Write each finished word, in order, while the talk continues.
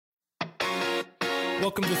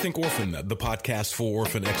Welcome to Think Orphan, the podcast for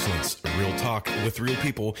orphan excellence. Real talk with real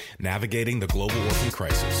people navigating the global orphan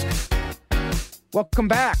crisis. Welcome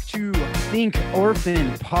back to Think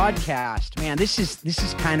Orphan podcast. Man, this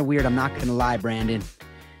is kind of weird. I'm not going to lie, Brandon.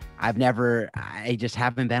 I just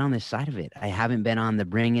haven't been on this side of it. I haven't been on the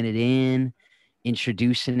bringing it in,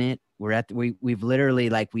 introducing it. We've literally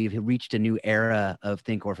we've reached a new era of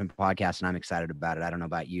Think Orphan podcast, and I'm excited about it. I don't know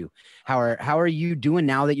about you. How are you doing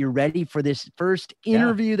now that you're ready for this first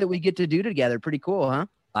interview that we get to do together? Pretty cool, huh?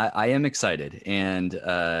 I am excited, and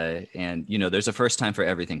you know, there's a first time for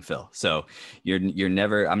everything, Phil. So you're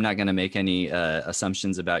never. I'm not going to make any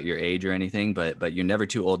assumptions about your age or anything, but you're never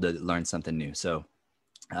too old to learn something new. So.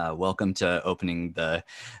 Welcome to opening the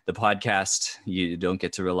podcast. You don't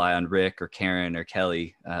get to rely on Rick or Karen or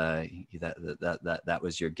Kelly. That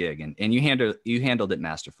was your gig, and you handled it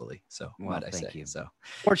masterfully. So thank you. So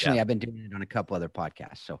fortunately, yeah. I've been doing it on a couple other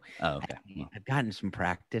podcasts. So okay. I've gotten some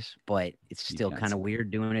practice, but it's still kind of weird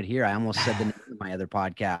doing it here. I almost said the name of my other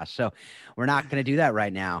podcast, so we're not going to do that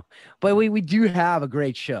right now. But we do have a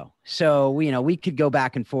great show. So we could go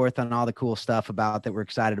back and forth on all the cool stuff about that we're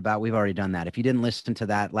excited about. We've already done that. If you didn't listen to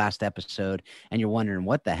that last episode and you're wondering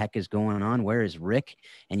what the heck is going on, where is Rick,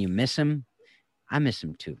 and you miss him, I miss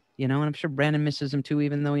him too. And I'm sure Brandon misses him too,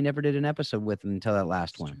 even though he never did an episode with him until that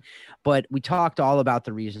last one. But we talked all about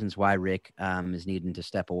the reasons why Rick is needing to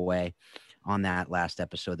step away on that last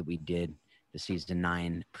episode that we did, the season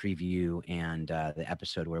 9 preview, and the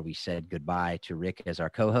episode where we said goodbye to Rick as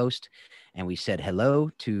our co-host, and we said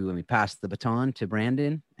hello and we passed the baton to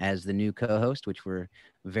Brandon as the new co-host, which we're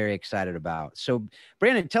very excited about. So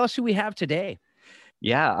Brandon, tell us who we have today.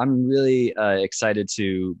 Yeah, I'm really excited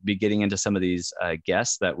to be getting into some of these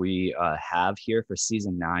guests that we have here for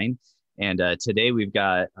season 9. And today we've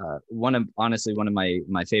got one of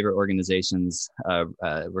my favorite organizations.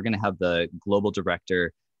 We're going to have the global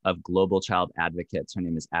director of Global Child Advocates. Her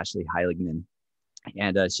name is Ashley Heiligman.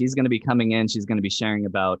 And she's going to be coming in. She's going to be sharing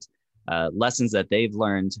about lessons that they've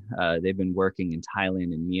learned. They've been working in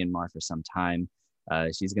Thailand and Myanmar for some time.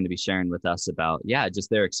 She's going to be sharing with us about, just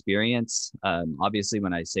their experience. Obviously,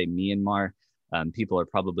 when I say Myanmar, people are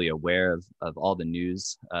probably aware of all the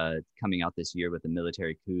news coming out this year with the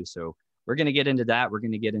military coup. So we're going to get into that. We're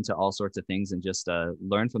going to get into all sorts of things and just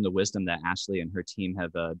learn from the wisdom that Ashley and her team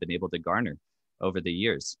have been able to garner over the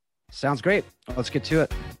years. Sounds great. Let's get to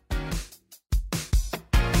it.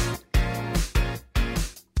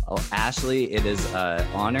 Oh, Ashley, it is an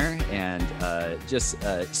honor and just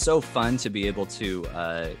so fun to be able to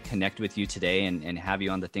connect with you today and have you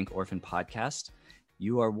on the Think Orphan podcast.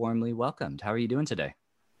 You are warmly welcomed. How are you doing today?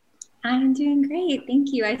 I'm doing great.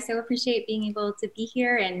 Thank you. I so appreciate being able to be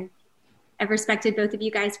here, and I've respected both of you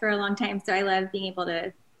guys for a long time. So I love being able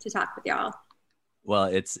to talk with y'all. Well,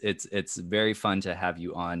 it's very fun to have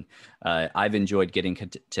you on. I've enjoyed getting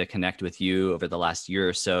to connect with you over the last year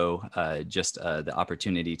or so, just the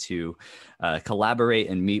opportunity to collaborate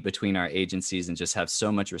and meet between our agencies and just have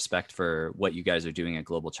so much respect for what you guys are doing at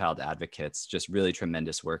Global Child Advocates, just really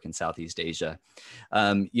tremendous work in Southeast Asia.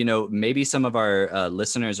 Maybe some of our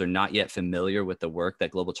listeners are not yet familiar with the work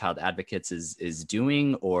that Global Child Advocates is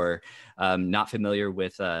doing, or not familiar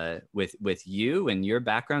with you and your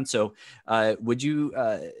background. So would you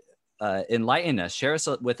enlighten us, share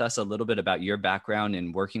with us a little bit about your background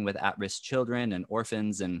in working with at-risk children and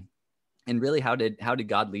orphans, and really how did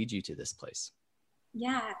God lead you to this place?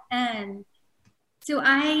 Yeah. So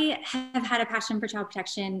I have had a passion for child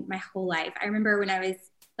protection my whole life. I remember when I was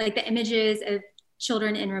the images of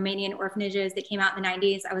children in Romanian orphanages that came out in the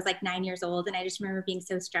 90s, I was 9 years old. And I just remember being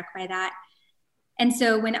so struck by that. And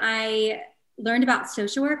so when I learned about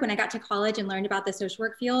social work, when I got to college and learned about the social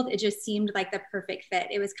work field, it just seemed like the perfect fit.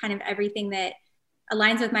 It was kind of everything that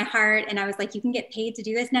aligns with my heart. And I was like, you can get paid to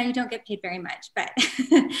do this. Now you don't get paid very much, but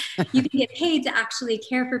you can get paid to actually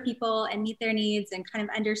care for people and meet their needs and kind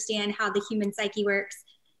of understand how the human psyche works.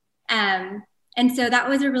 And so that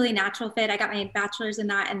was a really natural fit. I got my bachelor's in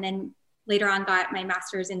that, and then later on got my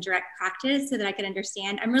master's in direct practice so that I could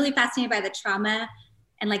understand. I'm really fascinated by the trauma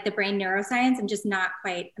and the brain neuroscience. I'm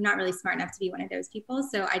not really smart enough to be one of those people.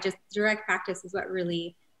 So direct practice is what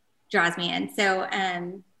really draws me in. So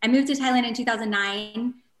I moved to Thailand in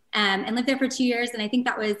 2009 and lived there for 2 years. And I think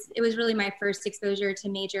it was really my first exposure to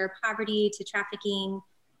major poverty, to trafficking.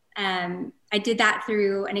 I did that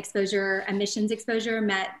through a missions exposure,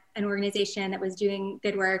 met an organization that was doing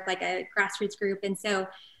good work, like a grassroots group. And so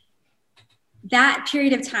that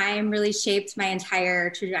period of time really shaped my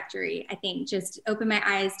entire trajectory. I think just opened my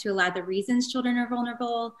eyes to a lot of the reasons children are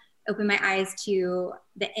vulnerable, opened my eyes to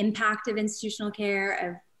the impact of institutional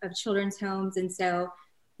care, of children's homes. And so,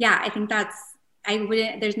 I think that's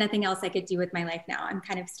there's nothing else I could do with my life now. I'm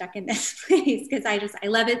kind of stuck in this place because I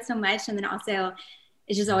love it so much. And then also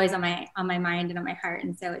it's just always on my mind and on my heart.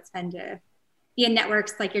 And so it's fun to be in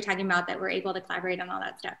networks like you're talking about that we're able to collaborate on all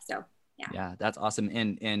that stuff. So yeah, that's awesome.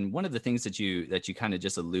 And one of the things that you kind of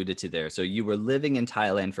just alluded to there. So you were living in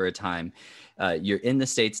Thailand for a time. You're in the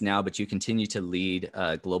States now, but you continue to lead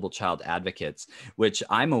Global Child Advocates, which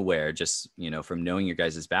I'm aware, just from knowing your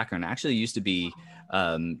guys' background, actually used to be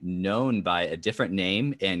known by a different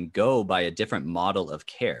name and go by a different model of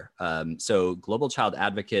care. So Global Child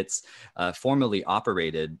Advocates formerly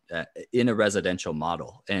operated in a residential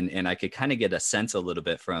model, and I could kind of get a sense a little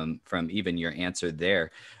bit from even your answer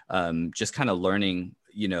there. Just kind of learning,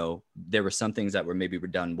 there were some things that were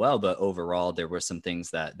done well, but overall there were some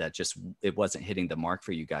things that just, it wasn't hitting the mark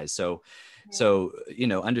for you guys. So,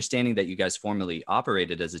 understanding that you guys formerly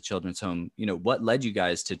operated as a children's home, what led you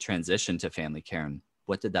guys to transition to family care, and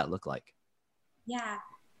what did that look like? Yeah.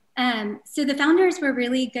 So the founders were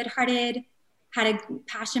really good-hearted, had a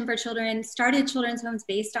passion for children, started children's homes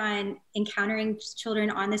based on encountering children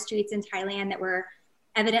on the streets in Thailand that were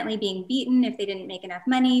evidently being beaten if they didn't make enough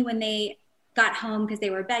money when they got home because they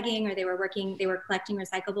were begging or they were collecting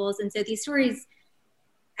recyclables. And so these stories,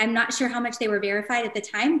 I'm not sure how much they were verified at the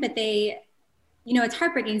time, but it's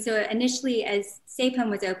heartbreaking. So initially as Safe Home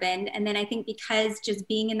was opened, and then I think because just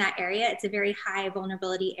being in that area, it's a very high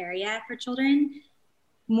vulnerability area for children,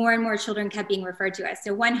 more and more children kept being referred to us.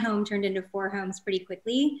 So one home turned into 4 homes pretty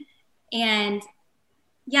quickly. And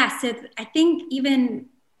so I think even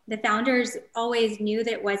the founders always knew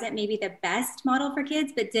that it wasn't maybe the best model for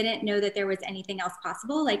kids, but didn't know that there was anything else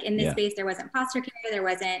possible. Like in this space, there wasn't foster care.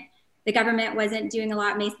 The government wasn't doing a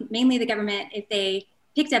lot. Mainly the government, if they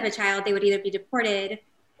picked up a child, they would either be deported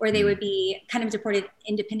or they would be kind of deported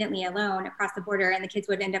independently alone across the border, and the kids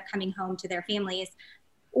would end up coming home to their families,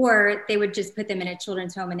 or they would just put them in a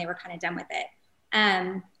children's home and they were kind of done with it.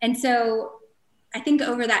 And so I think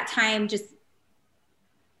over that time, just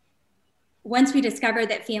once we discovered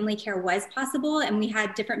that family care was possible, and we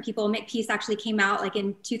had different people, McPeace actually came out like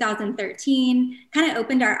in 2013, kind of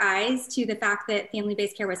opened our eyes to the fact that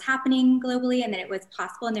family-based care was happening globally and that it was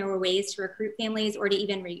possible, and there were ways to recruit families or to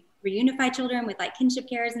even reunify children with like kinship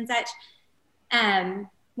cares and such.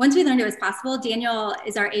 Once we learned it was possible, Daniel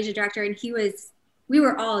is our Asia director, and we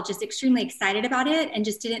were all just extremely excited about it and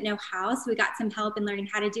just didn't know how. So we got some help in learning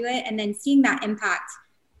how to do it. And then seeing that impact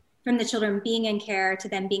from the children being in care to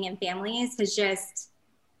them being in families is just,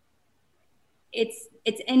 it's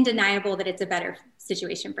undeniable that it's a better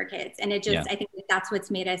situation for kids. And it just, I think that's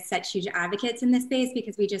what's made us such huge advocates in this space,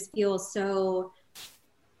 because we just feel so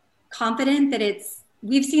confident that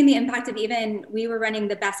we've seen the impact of, even we were running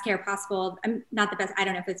the best care possible. I'm not the best. I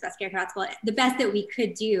don't know if it's best care possible, the best that we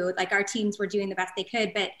could do. Like our teams were doing the best they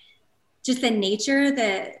could, but just the nature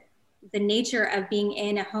of being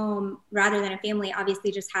in a home rather than a family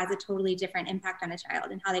obviously just has a totally different impact on a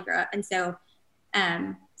child and how they grow up. And so,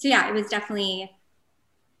 it was definitely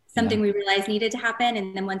something we realized needed to happen.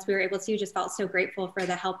 And then once we were able to, just felt so grateful for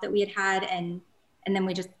the help that we had. And then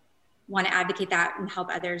we just want to advocate that and help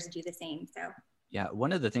others do the same. So. Yeah,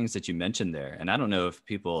 one of the things that you mentioned there, and I don't know if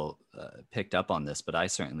people picked up on this, but I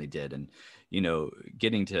certainly did. And,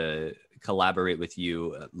 getting to collaborate with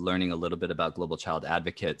you, learning a little bit about Global Child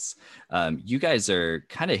Advocates, you guys are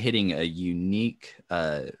kind of hitting a unique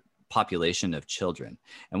population of children.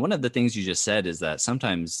 And one of the things you just said is that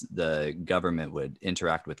sometimes the government would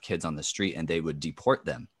interact with kids on the street and they would deport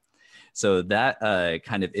them. So that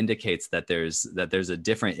kind of indicates that there's a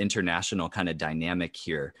different international kind of dynamic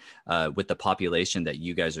here with the population that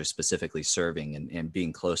you guys are specifically serving and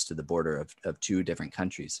being close to the border of 2 different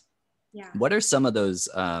countries. Yeah. What are some of those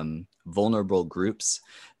vulnerable groups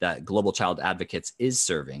that Global Child Advocates is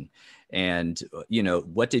serving? And,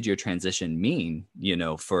 what did your transition mean,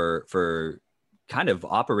 for kind of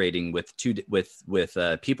operating with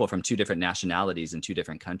people from 2 different nationalities in 2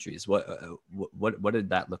 different countries? What did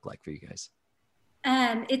that look like for you guys?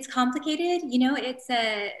 It's complicated.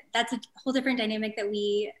 That's a whole different dynamic that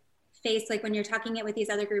we face. Like when you're talking it with these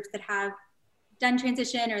other groups that have done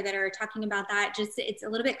transition or that are talking about that, just, it's a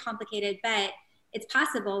little bit complicated, but it's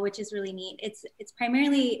possible, which is really neat. It's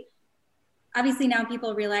primarily, obviously now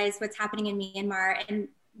people realize what's happening in Myanmar, and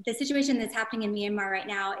the situation that's happening in Myanmar right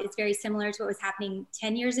now is very similar to what was happening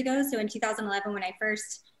 10 years ago. So in 2011, when I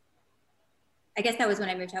guess that was when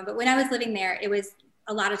I moved home, but when I was living there, it was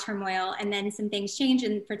a lot of turmoil, and then some things changed.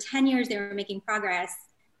 And for 10 years, they were making progress,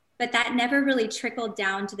 but that never really trickled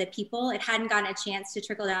down to the people. It hadn't gotten a chance to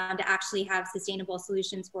trickle down to actually have sustainable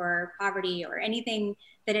solutions for poverty or anything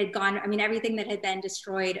that had everything that had been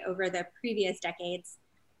destroyed over the previous decades.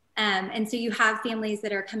 And so you have families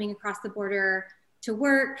that are coming across the border to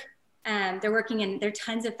work. They're working there are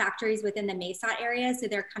tons of factories within the Mesot area. So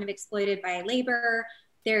they're kind of exploited by labor.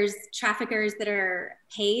 There's traffickers that are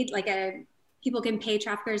paid, people can pay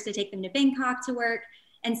traffickers to take them to Bangkok to work.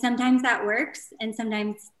 And sometimes that works. And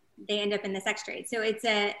sometimes they end up in the sex trade. So it's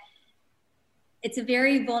a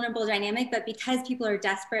very vulnerable dynamic, but because people are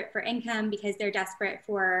desperate for income, because they're desperate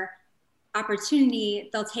for opportunity,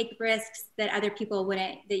 they'll take risks that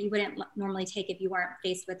you wouldn't normally take if you weren't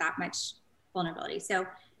faced with that much vulnerability. So,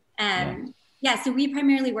 so we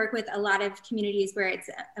primarily work with a lot of communities where it's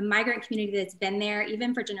a migrant community that's been there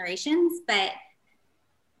even for generations, but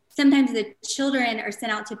sometimes the children are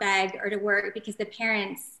sent out to beg or to work because the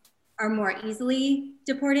parents are more easily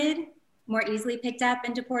deported, more easily picked up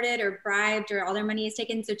and deported or bribed, or all their money is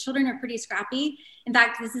taken. So children are pretty scrappy. In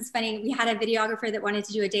fact, this is funny. We had a videographer that wanted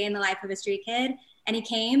to do a day in the life of a street kid, and he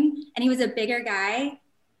came and he was a bigger guy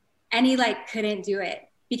and he couldn't do it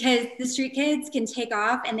because the street kids can take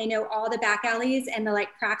off and they know all the back alleys and the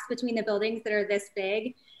cracks between the buildings that are this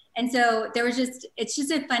big. And so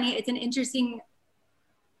it's an interesting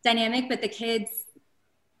dynamic, but the kids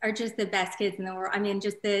are just the best kids in the world. I mean,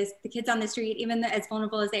 just the kids on the street, even as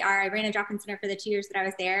vulnerable as they are. I ran a drop-in center for the 2 years that I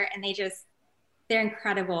was there, and they're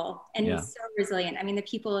incredible and so resilient. I mean, the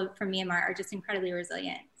people from Myanmar are just incredibly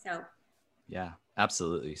resilient. So. Yeah,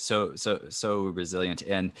 absolutely. So resilient.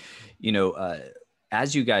 And,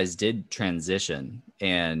 as you guys did transition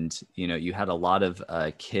and, you had a lot of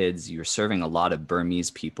kids, you were serving a lot of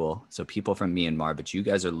Burmese people, so people from Myanmar, but you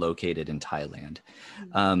guys are located in Thailand.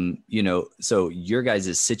 So your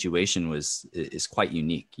guys' situation is quite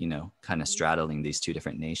unique, kind of straddling these two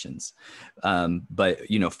different nations. But,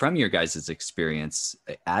 from your guys' experience,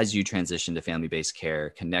 as you transitioned to family-based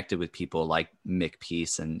care, connected with people like Mick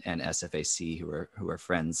Peace and SFAC, who are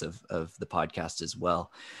friends of the podcast as well.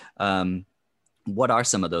 What are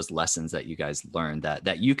some of those lessons that you guys learned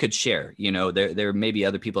that you could share? There may be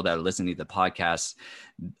other people that are listening to the podcast,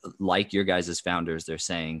 like your guys' founders. They're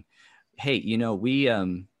saying, hey,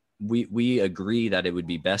 we agree that it would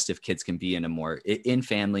be best if kids can be in a more in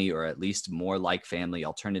family, or at least more like family,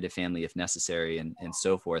 alternative family if necessary, and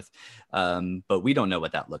so forth. But we don't know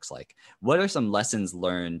what that looks like. What are some lessons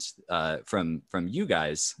learned from you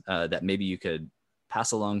guys that maybe you could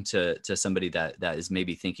pass along to somebody that is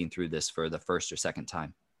maybe thinking through this for the first or second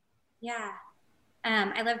time? Yeah.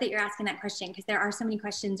 I love that you're asking that question, because there are so many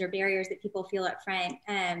questions or barriers that people feel up front.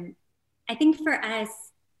 I think for us,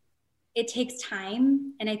 it takes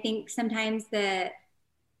time. And I think sometimes at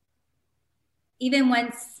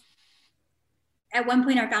one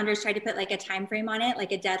point our founders tried to put a time frame on it,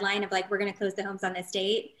 like a deadline of we're going to close the homes on this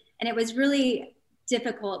date. And it was really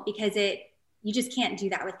difficult because you just can't do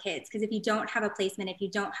that with kids. Because if you don't have a placement, if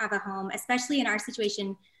you don't have a home, especially in our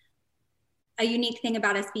situation, a unique thing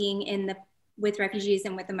about us being with refugees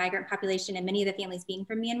and with the migrant population, and many of the families being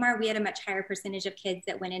from Myanmar, we had a much higher percentage of kids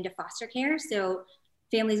that went into foster care. So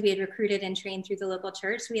families we had recruited and trained through the local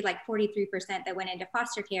church, we had 43% that went into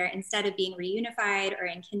foster care instead of being reunified or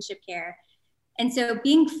in kinship care. And so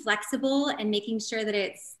being flexible and making sure that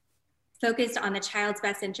it's focused on the child's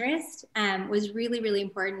best interest was really, really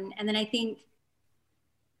important. And then I think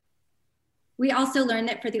we also learned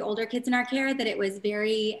that for the older kids in our care, that it was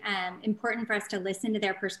very important for us to listen to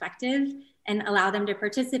their perspective and allow them to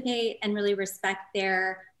participate and really respect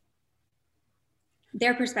their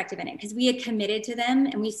perspective in it. Because we had committed to them,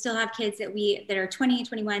 and we still have kids that are 20,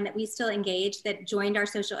 21 that we still engage, that joined our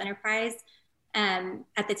social enterprise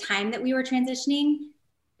at the time that we were transitioning.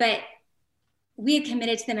 But we had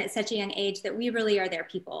committed to them at such a young age that we really are their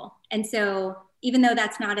people. And so even though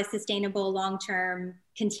that's not a sustainable long-term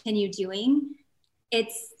continue doing,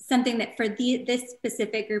 it's something that for this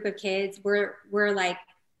specific group of kids,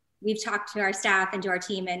 we've talked to our staff and to our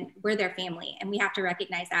team, and we're their family, and we have to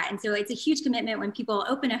recognize that. And so it's a huge commitment when people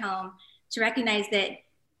open a home to recognize that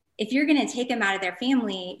if you're going to take them out of their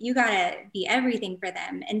family, you got to be everything for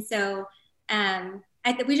them. And so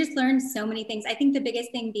we just learned so many things. I think the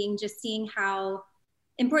biggest thing being just seeing how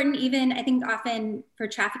important, even I think often for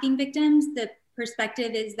trafficking victims, the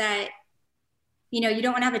perspective is that, you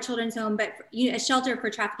don't want to have a children's home, but a shelter for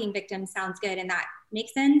trafficking victims sounds good, and that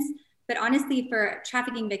makes sense. But honestly, for a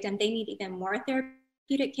trafficking victim, they need even more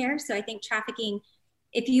therapeutic care. So I think trafficking,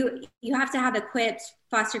 if you have to have equipped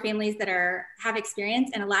foster families that have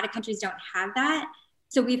experience, and a lot of countries don't have that.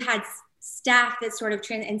 So we've had staff that sort of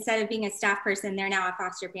instead of being a staff person, they're now a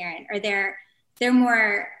foster parent, or they're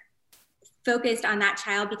more focused on that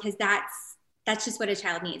child, because that's just what a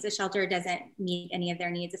child needs. A shelter doesn't meet any of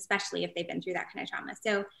their needs, especially if they've been through that kind of trauma.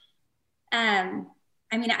 So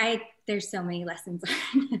I mean, there's so many lessons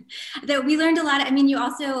that we learned a lot. I mean, you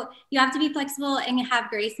have to be flexible and have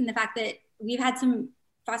grace in the fact that we've had some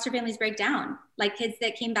foster families break down, like kids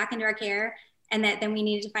that came back into our care and that then we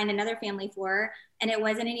needed to find another family for. And it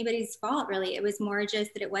wasn't anybody's fault, really. It was more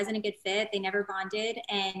just that it wasn't a good fit. They never bonded.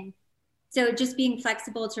 And so just being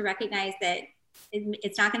flexible to recognize that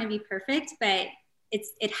it's not going to be perfect, but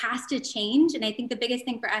it has to change. And I think the biggest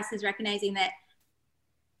thing for us is recognizing that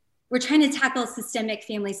we're trying to tackle systemic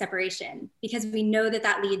family separation because we know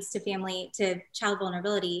that leads to child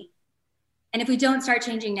vulnerability. And if we don't start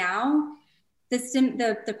changing now,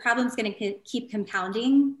 the problem's going to keep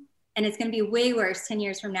compounding, and it's going to be way worse 10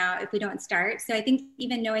 years from now if we don't start. So I think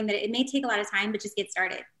even knowing that it may take a lot of time, but just get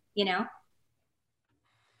started, you know?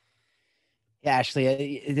 Yeah,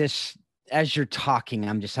 Ashley, as you're talking,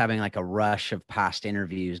 I'm just having like a rush of past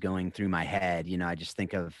interviews going through my head. You know, I just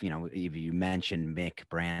think of, you mentioned Mick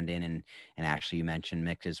Brandon and Ashley, you mentioned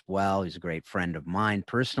Mick as well. He's a great friend of mine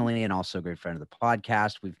personally, and also a great friend of the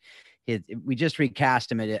podcast. We just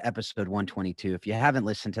recast him at episode 122. If you haven't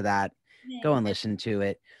listened to that, go and listen to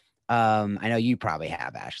it. I know you probably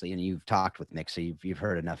have, Ashley, and you've talked with Mick, so you've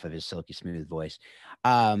heard enough of his silky smooth voice.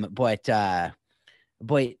 But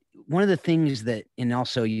one of the things that, and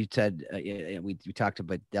also you said, we talked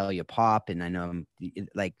about Delia Pop, and I know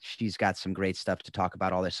like she's got some great stuff to talk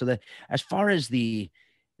about all this. So as far as the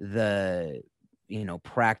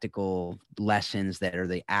practical lessons that are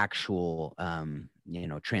the actual,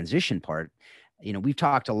 transition part, we've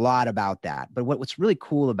talked a lot about that, but what's really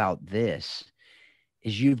cool about this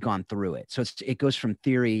is you've gone through it. So it goes from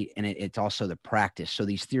theory and it's also the practice. So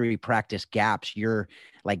these theory practice gaps you're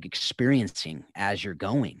like experiencing as you're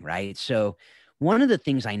going, right? So one of the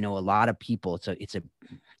things I know a lot of people, it's a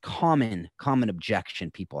common objection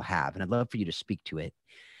people have, and I'd love for you to speak to it,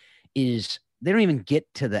 is they don't even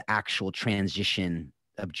get to the actual transition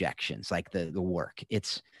objections, like the work.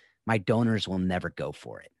 It's my donors will never go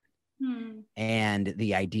for it. And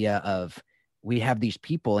the idea of, we have these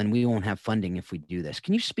people and we won't have funding if we do this.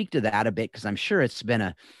 Can you speak to that a bit? Because I'm sure it's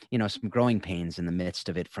been some growing pains in the midst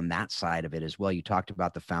of it from that side of it as well. You talked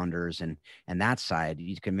about the founders and that side.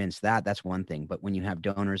 You convinced that's one thing. But when you have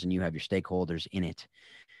donors and you have your stakeholders in it,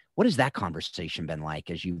 what has that conversation been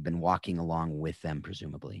like as you've been walking along with them,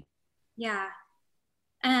 presumably? Yeah,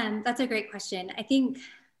 that's a great question. I think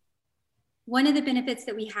one of the benefits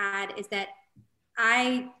that we had is that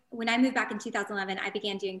when I moved back in 2011, I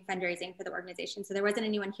began doing fundraising for the organization. So there wasn't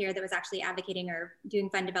anyone here that was actually advocating or doing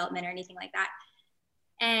fund development or anything like that.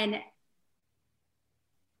 And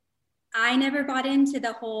I never bought into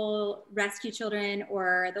the whole rescue children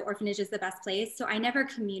or the orphanage is the best place. So I never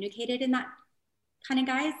communicated in that kind of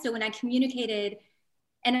guise. So when I communicated,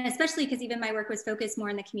 and especially because even my work was focused more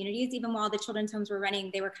in the communities, even while the children's homes were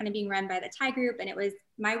running, they were kind of being run by the Thai group. And it was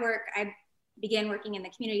my work. I began working in the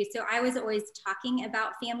community. So I was always talking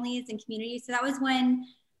about families and communities. So that was one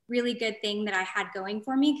really good thing that I had going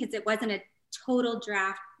for me, because it wasn't a total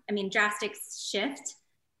drastic shift.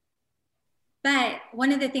 But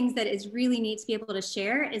one of the things that is really neat to be able to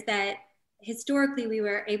share is that historically we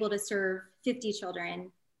were able to serve 50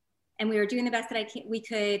 children and we were doing the best that we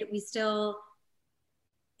could.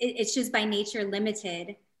 It's just by nature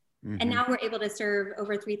limited. Mm-hmm. And now we're able to serve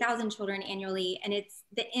over 3,000 children annually. And it's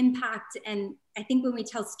the impact. And I think when we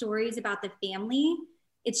tell stories about the family,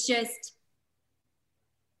 it's just,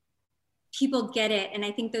 people get it. And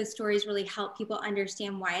I think those stories really help people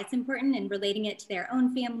understand why it's important and relating it to their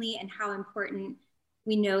own family and how important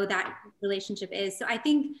we know that relationship is. So I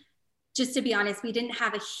think, just to be honest, we didn't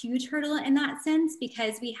have a huge hurdle in that sense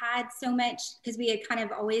because we had kind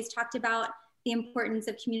of always talked about the importance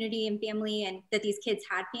of community and family and that these kids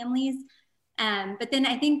had families. But then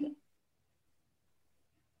I think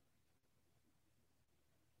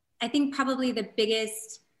probably the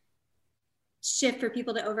biggest shift for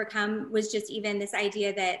people to overcome was just even this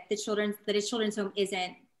idea that a children's home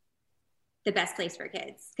isn't the best place for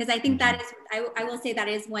kids. Because I think that is, I will say that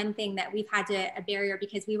is one thing that we've had a barrier,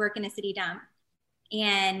 because we work in a city dump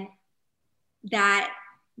and that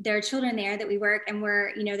there are children there that we work, and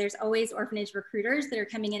there's always orphanage recruiters that are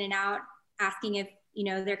coming in and out asking if,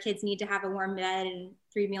 their kids need to have a warm bed and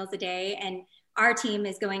 3 meals a day. And our team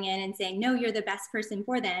is going in and saying, no, you're the best person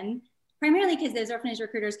for them, primarily because those orphanage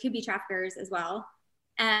recruiters could be traffickers as well.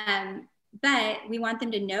 But we want them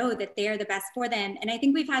to know that they are the best for them. And I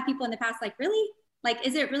think we've had people in the past like, really? Like,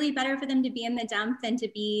 is it really better for them to be in the dump than to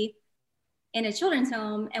be in a children's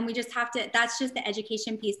home? And we just have to, that's just the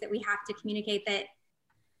education piece that we have to communicate, that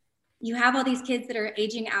you have all these kids that are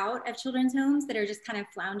aging out of children's homes that are just kind of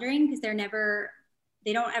floundering because they're never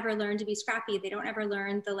they don't ever learn to be scrappy. They don't ever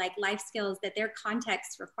learn the like life skills that their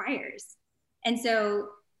context requires. And so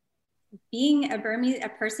being a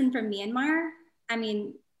person from Myanmar, I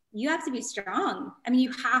mean, you have to be strong. I mean,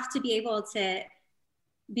 you have to be able to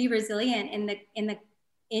be resilient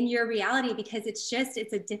in your reality, because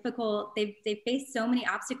it's a difficult, they've faced so many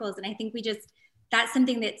obstacles. And I think that's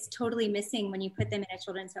something that's totally missing when you put them in a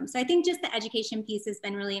children's home. So I think just the education piece has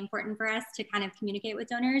been really important for us to kind of communicate with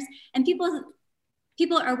donors, and people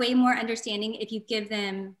are way more understanding if you give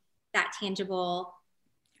them that tangible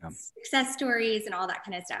success stories and all that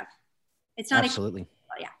kind of stuff. It's not absolutely.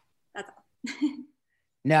 Yeah, that's all.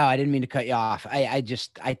 No, I didn't mean to cut you off. I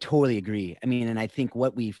totally agree. I mean, and I think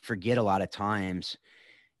what we forget a lot of times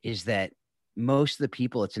is that most of the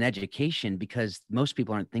people, it's an education because most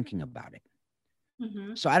people aren't thinking about it.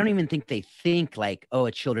 Mm-hmm. So I don't even think they think like, oh,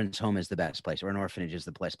 a children's home is the best place or an orphanage is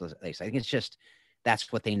the best place. I think it's just,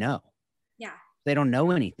 that's what they know. Yeah. They don't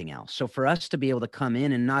know anything else. So for us to be able to come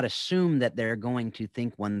in and not assume that they're going to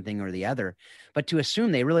think one thing or the other, but to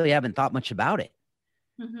assume they really haven't thought much about it.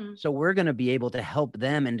 Mm-hmm. So we're going to be able to help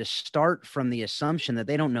them and to start from the assumption that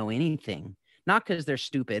they don't know anything, not because they're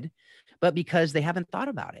stupid, but because they haven't thought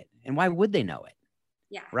about it. And why would they know it?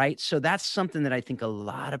 Yeah. Right. So that's something that I think a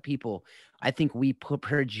lot of people, I think we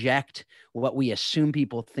project what we assume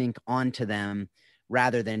people think onto them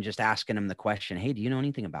rather than just asking them the question, hey, do you know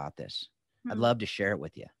anything about this? I'd love to share it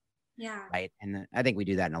with you. Yeah. Right. And I think we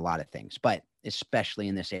do that in a lot of things, but especially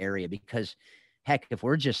in this area, because heck, if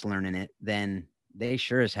we're just learning it, then they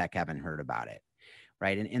sure as heck haven't heard about it.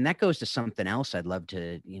 Right. And that goes to something else I'd love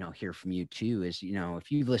to, hear from you too, is,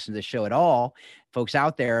 if you've listened to the show at all, folks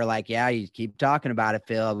out there are like, yeah, you keep talking about it,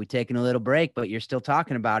 Phil, we're taking a little break, but you're still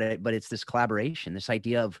talking about it. But it's this collaboration, this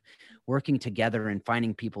idea of working together and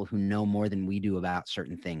finding people who know more than we do about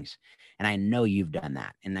certain things. And I know you've done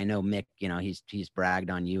that. And I know Mick, he's bragged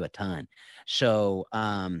on you a ton. So,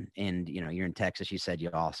 and you're in Texas, you said you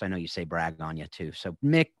also, I know you say brag on you too. So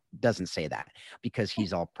Mick doesn't say that because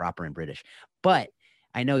he's all proper and British, but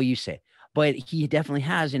I know you say, but he definitely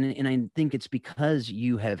has. And I think it's because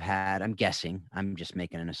you have had, I'm guessing, I'm just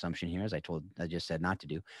making an assumption here, as I just said not to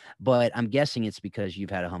do, but I'm guessing it's because you've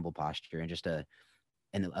had a humble posture and just a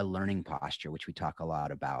learning posture, which we talk a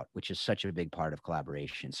lot about, which is such a big part of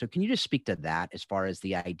collaboration. So can you just speak to that as far as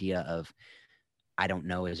the idea of, I don't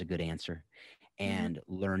know is a good answer, and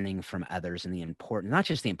learning from others and the important, not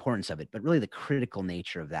just the importance of it, but really the critical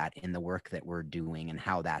nature of that in the work that we're doing and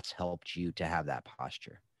how that's helped you to have that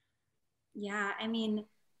posture? Yeah. I mean,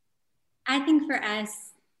 I think for us,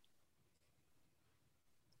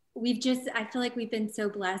 I feel like we've been so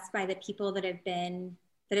blessed by the people that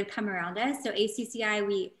have come around us. So ACCI,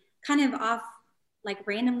 we kind of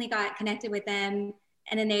randomly got connected with them,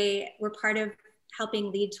 and then they were part of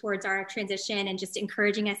helping lead towards our transition and just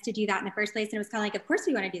encouraging us to do that in the first place. And it was kind of like, of course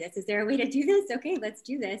we want to do this. Is there a way to do this? Okay, let's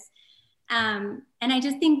do this. And I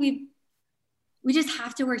just think we just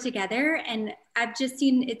have to work together. And I've just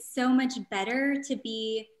seen it's so much better to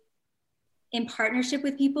be in partnership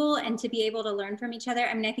with people and to be able to learn from each other.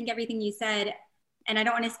 I mean, I think everything you said, and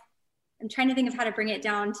I'm trying to think of how to bring it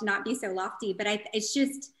down to not be so lofty, but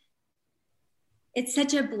it's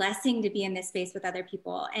such a blessing to be in this space with other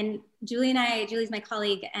people. And Julie's my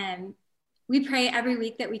colleague, and we pray every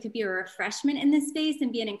week that we could be a refreshment in this space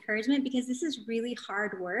and be an encouragement, because this is really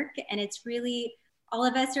hard work. And it's really, all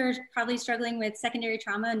of us are probably struggling with secondary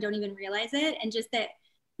trauma and don't even realize it. And just that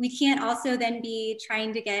we can't also then be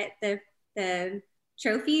trying to get the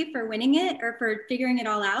trophy for winning it or for figuring it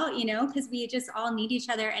all out, because we just all need each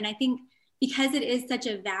other. And I think because it is such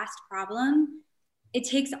a vast problem, it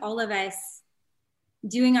takes all of us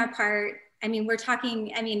doing our part. I mean,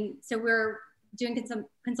 so we're doing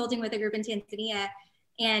consulting with a group in Tanzania,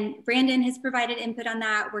 and Brandon has provided input on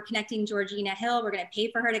that. We're connecting Georgina Hill. We're going to pay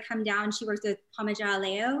for her to come down. She works with Pamaja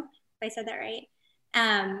Leo, if I said that right.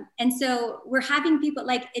 And so we're having people,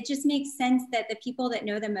 it just makes sense that the people that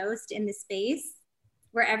know the most in the space,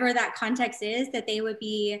 wherever that context is, that they would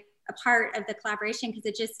be a part of the collaboration, because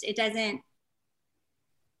I just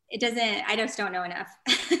don't know enough.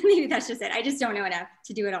 Maybe that's just it. I just don't know enough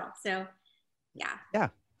to do it all. So yeah. Yeah.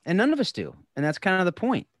 And none of us do. And that's kind of the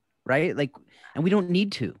point, right? And we don't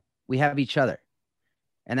need to, we have each other.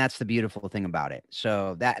 And that's the beautiful thing about it.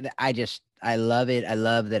 So I love it. I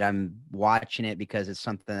love that I'm watching it, because it's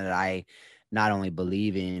something that I not only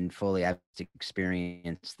believe in fully, I've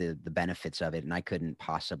experienced the benefits of it. And I couldn't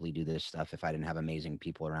possibly do this stuff if I didn't have amazing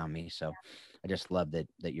people around me. So I just love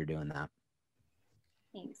that you're doing that.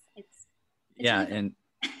 Thanks. It's yeah. really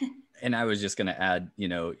And I was just going to add,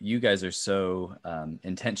 you guys are so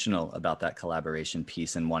intentional about that collaboration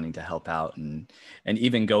piece and wanting to help out and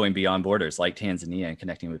even going beyond borders like Tanzania and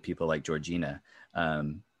connecting with people like Georgina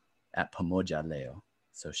at Pamoja Leo.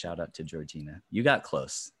 So shout out to Georgina. You got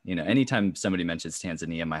close. Anytime somebody mentions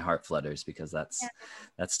Tanzania, my heart flutters because that's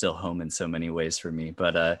still home in so many ways for me.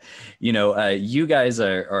 But, you guys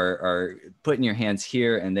are putting your hands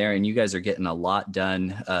here and there, and you guys are getting a lot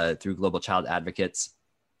done through Global Child Advocates.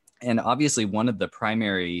 And obviously one of the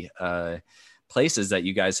primary places that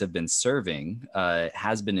you guys have been serving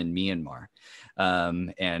has been in Myanmar.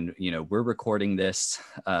 And, we're recording this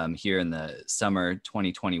here in the summer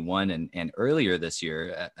 2021 and earlier this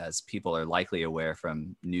year, as people are likely aware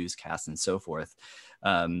from newscasts and so forth.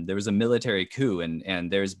 There was a military coup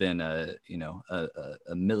and there's been a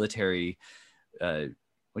military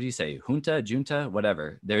what do you say? Junta,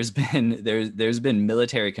 whatever. There's been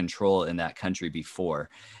military control in that country before.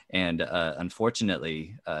 And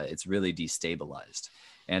unfortunately, it's really destabilized.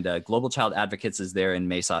 And Global Child Advocates is there in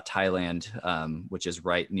Mae Sot, Thailand, which is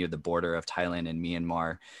right near the border of Thailand and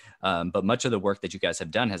Myanmar. But much of the work that you guys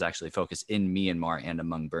have done has actually focused in Myanmar and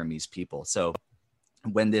among Burmese people. So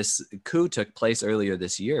when this coup took place earlier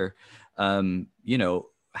this year,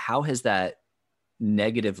 how has that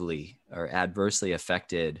negatively or adversely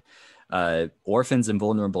affected orphans and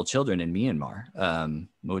vulnerable children in Myanmar?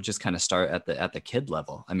 We'll just kind of start at the kid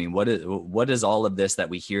level. I mean, what is all of this that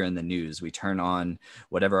we hear in the news? We turn on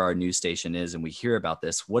whatever our news station is and we hear about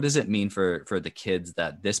this. What does it mean for the kids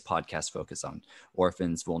that this podcast focus on?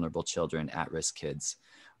 Orphans, vulnerable children, at-risk kids.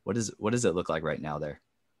 What does it look like right now there?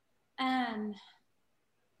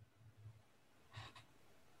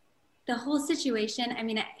 The whole situation, I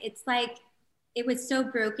mean, it's like it was so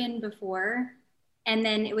broken before, and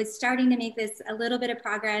then it was starting to make this a little bit of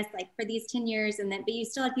progress, like for these 10 years, but you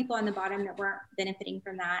still had people on the bottom that weren't benefiting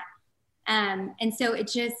from that. And so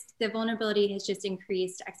the vulnerability has just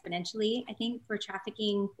increased exponentially, I think, for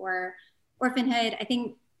trafficking, for orphanhood. I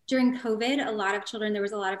think during COVID, a lot of children, there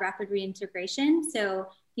was a lot of rapid reintegration. So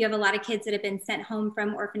you have a lot of kids that have been sent home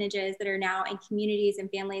from orphanages that are now in communities and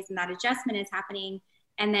families, and that adjustment is happening.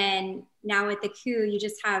 And then now with the coup, you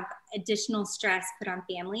just have additional stress put on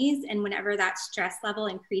families. And whenever that stress level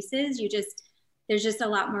increases, there's just a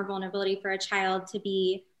lot more vulnerability for a child to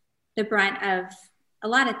be the brunt of a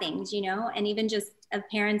lot of things, and even just of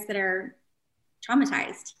parents that are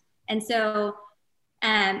traumatized. And so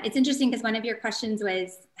it's interesting because one of your questions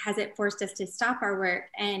was, has it forced us to stop our work?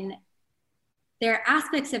 And there are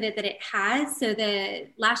aspects of it that it has. So the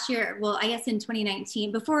last year, well, I guess in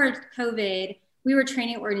 2019, before COVID, we were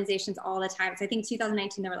training organizations all the time. So I think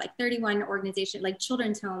 2019, there were like 31 organizations, like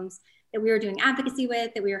children's homes that we were doing advocacy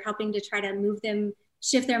with, that we were helping to try to move them,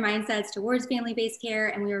 shift their mindsets towards family-based care.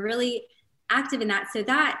 And we were really active in that. So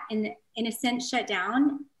that in a sense shut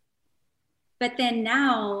down. But then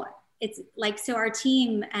now it's like, so our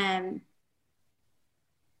team,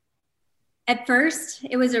 at first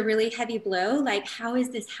it was a really heavy blow. Like, how is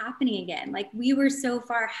this happening again? Like, we were so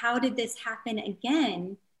far, how did this happen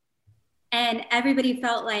again? And everybody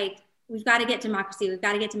felt like, we've got to get democracy. We've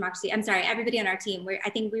got to get democracy. I'm sorry, everybody on our team, I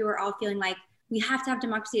think we were all feeling like we have to have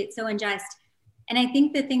democracy. It's so unjust. And I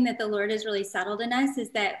think the thing that the Lord has really settled in us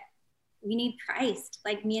is that we need Christ.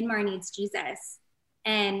 Like, Myanmar needs Jesus,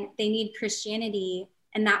 and they need Christianity,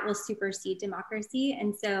 and that will supersede democracy.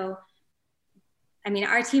 And so, I mean,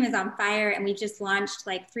 our team is on fire, and we just launched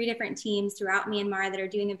like 3 different teams throughout Myanmar that are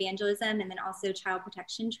doing evangelism and then also child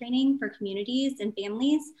protection training for communities and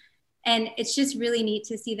families. And it's just really neat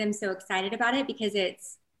to see them so excited about it, because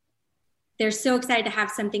they're so excited to have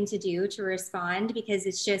something to do, to respond, because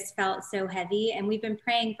it's just felt so heavy. And we've been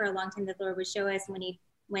praying for a long time that the Lord would show us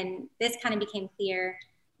when this kind of became clear.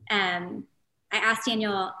 I asked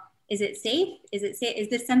Daniel, is it safe? Is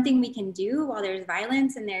this something we can do while there's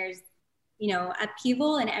violence and there's,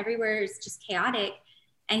 upheaval and everywhere is just chaotic?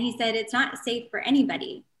 And he said, it's not safe for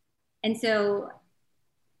anybody. And so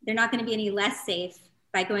they're not going to be any less safe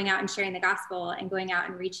by going out and sharing the gospel and going out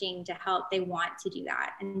and reaching to help. They want to do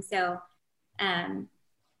that. And so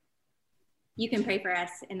you can pray for us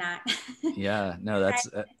in that. Yeah, no, that's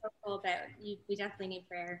helpful, but we definitely need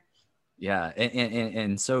prayer. Yeah.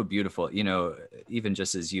 And so beautiful, even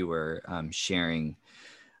just as you were sharing,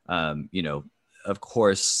 of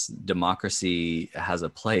course, democracy has a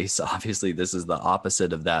place. Obviously, this is the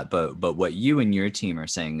opposite of that. But what you and your team are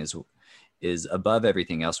saying is above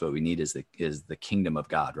everything else, what we need is the kingdom of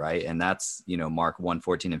God, right? And that's, Mark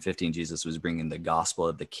 1:14 and 15, Jesus was bringing the gospel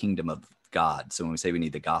of the kingdom of God. So when we say we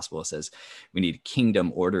need the gospel, it says we need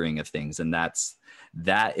kingdom ordering of things. And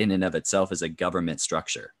that in and of itself is a government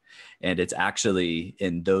structure. And it's actually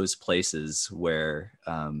in those places where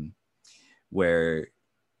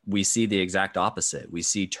we see the exact opposite. We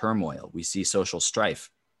see turmoil, we see social strife,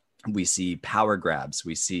 we see power grabs,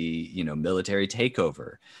 we see, military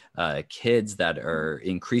takeover, kids that are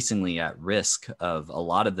increasingly at risk of a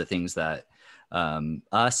lot of the things that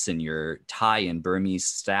us and your Thai and Burmese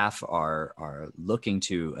staff are looking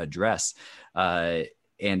to address.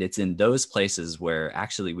 And it's in those places where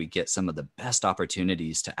actually we get some of the best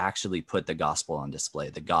opportunities to actually put the gospel on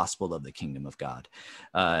display, the gospel of the kingdom of God.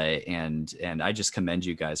 And I just commend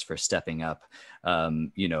you guys for stepping up.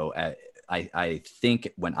 I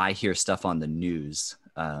think when I hear stuff on the news,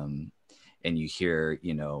 and you hear,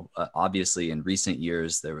 obviously in recent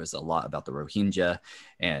years, there was a lot about the Rohingya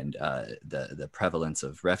and the prevalence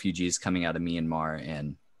of refugees coming out of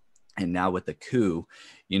Myanmar. And now with the coup,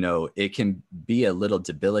 it can be a little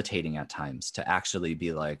debilitating at times to actually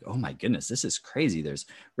be like, oh my goodness, this is crazy. There's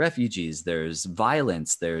refugees, there's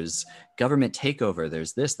violence, there's government takeover,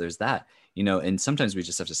 there's this, there's that, and sometimes we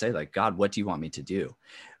just have to say like, God, what do you want me to do?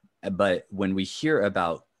 But when we hear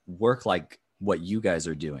about work like what you guys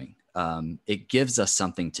are doing, it gives us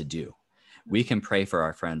something to do. We can pray for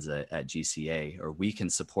our friends at GCA, or we can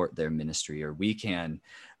support their ministry, or we can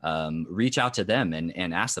reach out to them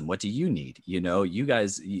and ask them, what do you need? You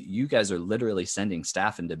guys are literally sending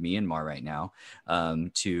staff into Myanmar right now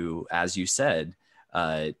to, as you said,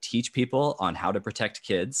 teach people on how to protect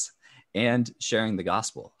kids and sharing the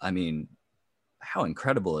gospel. I mean, how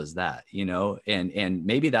incredible is that? And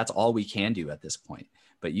maybe that's all we can do at this point.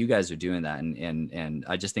 But you guys are doing that, and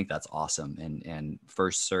I just think that's awesome. And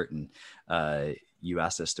for certain, you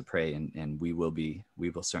asked us to pray, and we will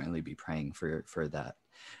certainly be praying for that.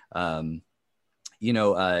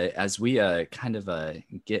 As we kind of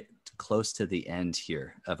get close to the end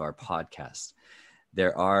here of our podcast,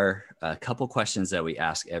 there are a couple questions that we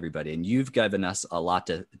ask everybody, and you've given us a lot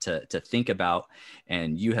to think about.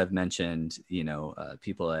 And you have mentioned,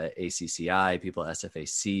 people at ACCI, people at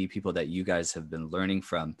SFAC, people that you guys have been learning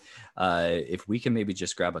from. If we can maybe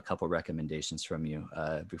just grab a couple recommendations from you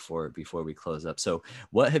before we close up. So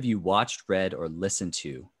what have you watched, read, or listened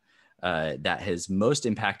to that has most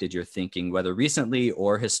impacted your thinking, whether recently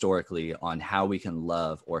or historically, on how we can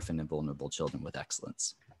love orphan and vulnerable children with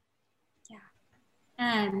excellence?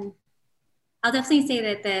 I'll definitely say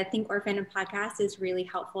that the Think Orphan podcast is really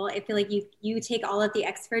helpful. I feel like you take all of the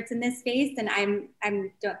experts in this space, and I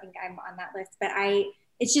don't think I'm on that list, but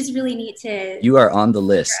it's just really neat to. You are on the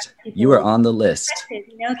list. You are on the list.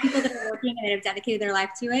 People that are working and that have dedicated their life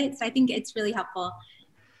to it. So I think it's really helpful.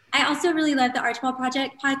 I also really love the Archibald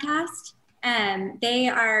Project podcast. They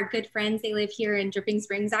are good friends. They live here in Dripping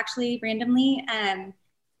Springs, actually, randomly.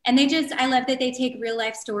 And I love that they take real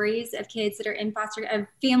life stories of kids that are in of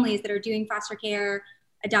families that are doing foster care,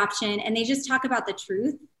 adoption, and they just talk about the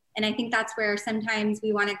truth. And I think that's where sometimes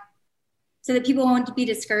we want to, so that people won't be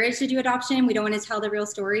discouraged to do adoption. We don't want to tell the real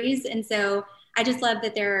stories. And so I just love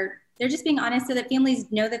that they're just being honest so that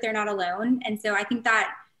families know that they're not alone. And so I think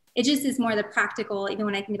that it just is more the practical, even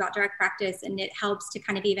when I think about direct practice, and it helps to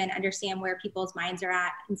kind of even understand where people's minds are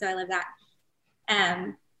at. And so I love that.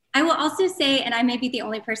 I will also say, and I may be the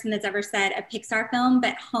only person that's ever said a Pixar film,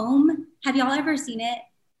 but Home, have y'all ever seen it?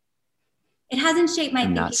 It hasn't shaped my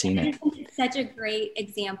thinking. Not seen it. It's such a great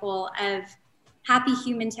example of happy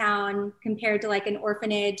human town compared to like an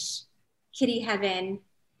orphanage, kitty heaven,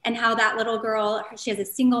 and how that little girl, she has a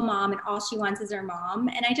single mom and all she wants is her mom.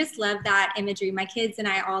 And I just love that imagery. My kids and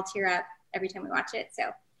I all tear up every time we watch it. So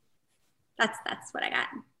that's what I got.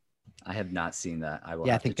 I have not seen that.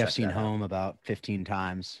 I think I've seen Home about 15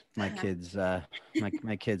 times. My kids,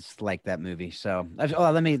 my kids like that movie. So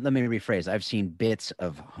let me rephrase. I've seen bits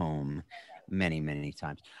of Home many, many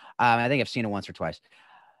times. I think I've seen it once or twice.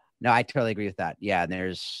 No, I totally agree with that. Yeah.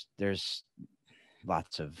 There's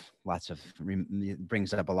lots of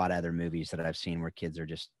brings up a lot of other movies that I've seen where kids are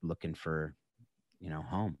just looking for,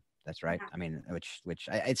 home. That's right. I mean, which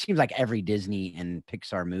it seems like every Disney and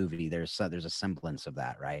Pixar movie, there's a semblance of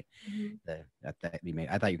that, right? Mm-hmm.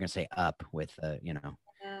 I thought you were gonna say Up with,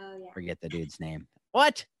 forget the dude's name.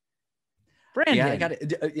 What? Brandon. Yeah, I got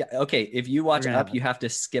it. Yeah, okay. If you watch Up, you have to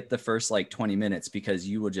skip the first 20 minutes because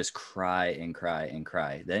you will just cry and cry and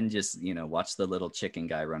cry. Then just watch the little chicken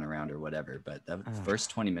guy run around or whatever. But the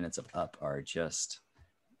first 20 minutes of Up are just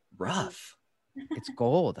rough. It's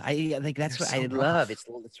gold. I think that's what I love. It's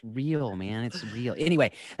real, man. It's real.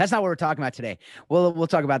 Anyway, that's not what we're talking about today. We'll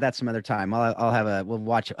talk about that some other time. We'll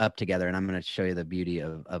watch Up together, and I'm going to show you the beauty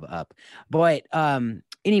of Up. But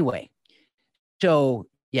anyway, so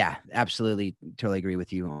Yeah, absolutely. Totally agree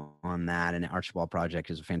with you on that. And Archibald Project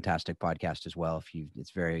is a fantastic podcast as well.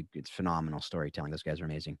 It's phenomenal storytelling. Those guys are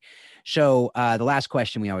amazing. So the last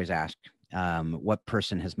question we always ask, what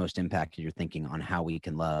person has most impacted your thinking on how we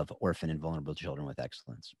can love orphan and vulnerable children with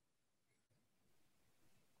excellence?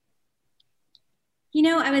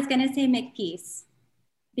 I was going to say Mick Peace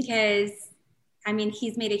because,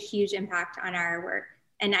 he's made a huge impact on our work.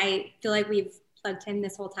 And I feel like we've plugged him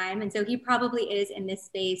this whole time. And so he probably is in this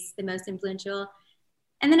space the most influential.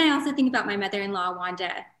 And then I also think about my mother-in-law,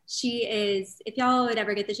 Wanda. She is, if y'all would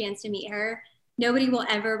ever get the chance to meet her, nobody will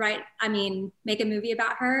ever make a movie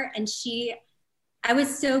about her. And I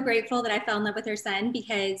was so grateful that I fell in love with her son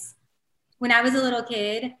because when I was a little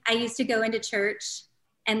kid, I used to go into church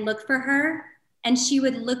and look for her. And she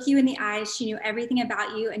would look you in the eyes. She knew everything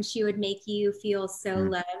about you and she would make you feel so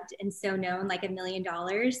loved and so known, like $1 million.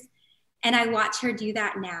 And I watch her do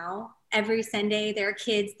that now. Every Sunday, there are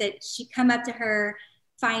kids that she come up to her,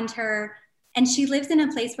 find her, and she lives in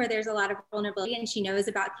a place where there's a lot of vulnerability and she knows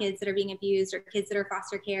about kids that are being abused or kids that are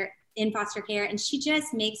in foster care. And she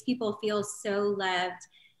just makes people feel so loved.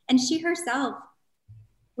 And she herself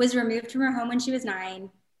was removed from her home when she was 9.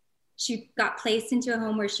 She got placed into a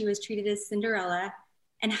home where she was treated as Cinderella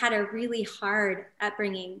and had a really hard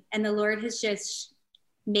upbringing. And the Lord has just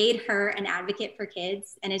made her an advocate for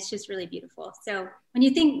kids. And it's just really beautiful. So when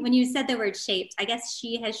you said the word shaped, I guess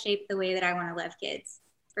she has shaped the way that I want to love kids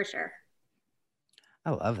for sure. I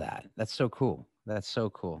love that. That's so cool. That's so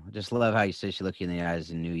cool. I just love how you say she looked you in the eyes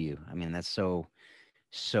and knew you. I mean, that's so,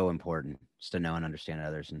 so important just to know and understand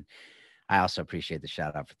others. And I also appreciate the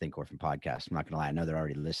shout out for Think Orphan podcast. I'm not gonna lie, I know they're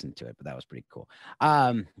already listening to it, but that was pretty cool.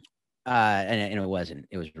 And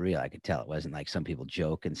it was real. I could tell it wasn't like some people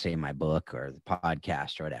joke and say my book or the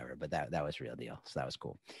podcast or whatever, but that was real deal. So that was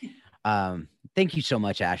cool. Thank you so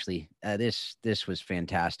much, Ashley. This was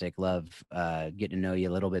fantastic. Love getting to know you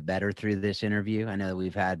a little bit better through this interview. I know that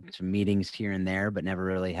we've had some meetings here and there, but never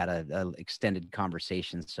really had a extended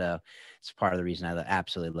conversation. So it's part of the reason I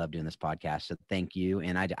absolutely love doing this podcast. So thank you.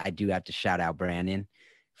 And I do have to shout out Brandon,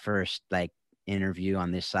 first interview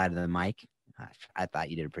on this side of the mic. I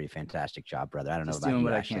thought you did a pretty fantastic job, brother. I don't know about you,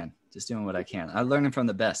 Ashley. Just doing what I can. I'm learning from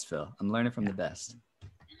the best, Phil. I'm learning from the best.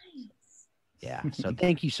 Yeah. So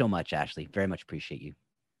thank you so much, Ashley. Very much appreciate you.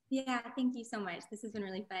 Yeah. Thank you so much. This has been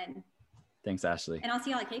really fun. Thanks, Ashley. And I'll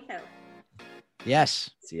see y'all at CAFO.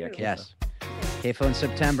 Yes. See you at CAFO. Yes. CAFO in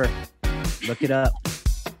September. Look it up.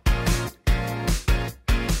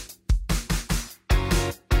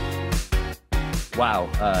 Wow.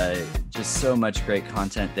 Just so much great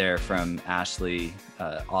content there from Ashley.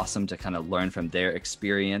 Awesome to kind of learn from their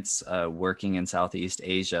experience working in Southeast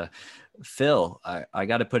Asia. Phil, I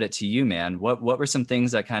got to put it to you, man. What were some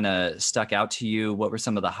things that kind of stuck out to you? What were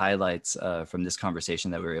some of the highlights from this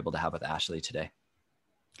conversation that we were able to have with Ashley today?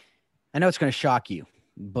 I know it's going to shock you,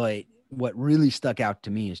 but what really stuck out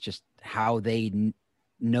to me is just how they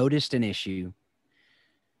noticed an issue,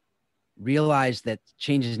 realized that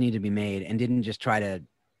changes need to be made, and didn't just try to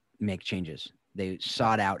make changes. They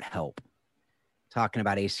sought out help. Talking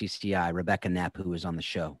about ACCI, Rebecca Knapp, who was on the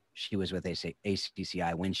show. She was with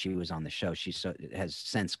ACCI when she was on the show. She has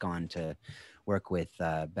since gone to work with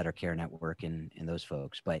Better Care Network and those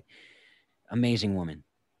folks. But amazing woman.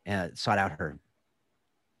 Sought out her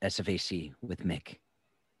SFAC with Mick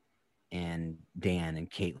and Dan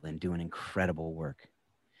and Caitlin doing incredible work.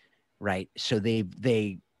 Right. So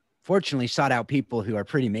they fortunately sought out people who are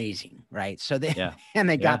pretty amazing. Right. So they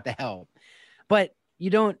got the help. But you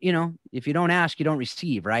don't, if you don't ask, you don't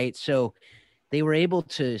receive, right? So they were able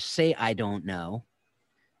to say, I don't know,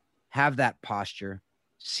 have that posture,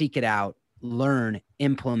 seek it out, learn,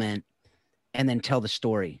 implement, and then tell the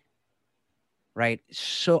story, right?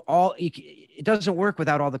 So it doesn't work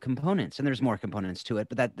without all the components, and there's more components to it,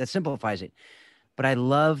 but that simplifies it. But I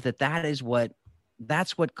love that's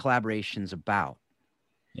what collaboration's about.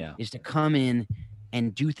 Yeah. Is to come in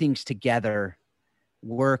and do things together,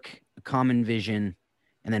 work a common vision,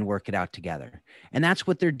 and then work it out together. And that's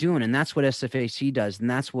what they're doing. And that's what SFAC does. And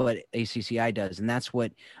that's what ACCI does. And that's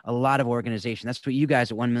what a lot of organizations, that's what you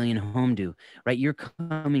guys at 1 Million Home do, right? You're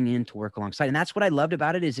coming in to work alongside. And that's what I loved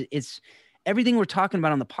about it is it's everything we're talking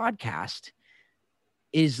about on the podcast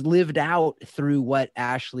is lived out through what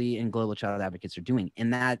Ashley and Global Child Advocates are doing.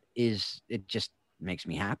 And it just makes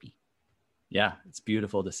me happy. Yeah. It's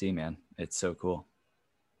beautiful to see, man. It's so cool.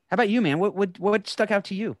 How about you, man? What stuck out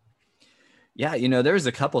to you? Yeah, there's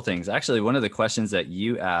a couple things. Actually, one of the questions that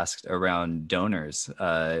you asked around donors,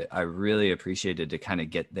 I really appreciated to kind of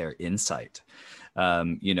get their insight.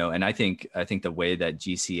 And I think the way that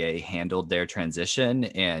GCA handled their transition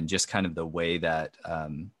and just kind of the way that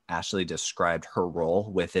Ashley described her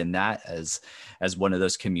role within that as one of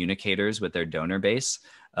those communicators with their donor base,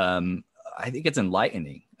 I think it's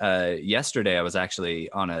enlightening. Yesterday, I was actually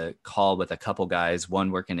on a call with a couple guys, one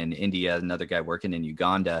working in India, another guy working in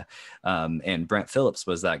Uganda. And Brent Phillips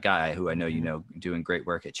was that guy who I know, doing great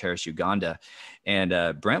work at Cherish Uganda.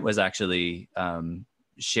 And Brent was actually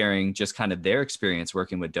sharing just kind of their experience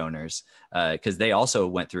working with donors because they also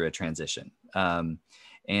went through a transition.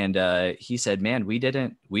 And he said, man, we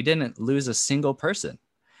didn't lose a single person.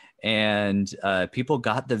 And people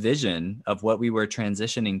got the vision of what we were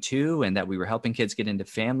transitioning to, and that we were helping kids get into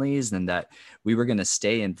families, and that we were going to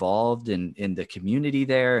stay involved in the community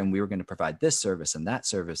there, and we were going to provide this service and that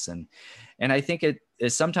service. And I think it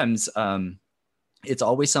is sometimes it's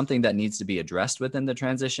always something that needs to be addressed within the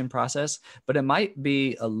transition process, but it might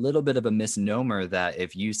be a little bit of a misnomer that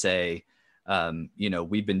if you say,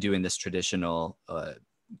 we've been doing this traditional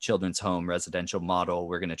children's home residential model,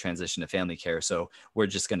 we're going to transition to family care, so we're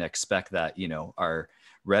just going to expect that our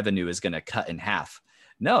revenue is going to cut in half.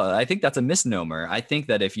 No, I think that's a misnomer. I think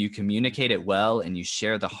that if you communicate it well and you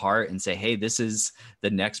share the heart and say, hey, this is the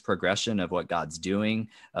next progression of what God's doing,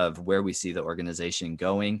 of where we see the organization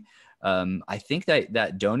going, I think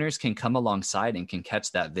that donors can come alongside and can catch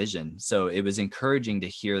that vision. So it was encouraging to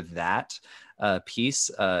hear that piece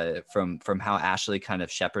from how Ashley kind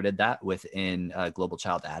of shepherded that within Global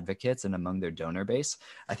Child Advocates and among their donor base.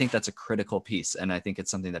 I think that's a critical piece, and I think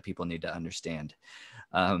it's something that people need to understand.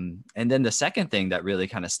 And then the second thing that really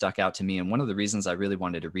kind of stuck out to me, and one of the reasons I really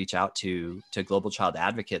wanted to reach out to Global Child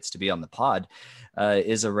Advocates to be on the pod,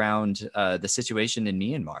 is around the situation in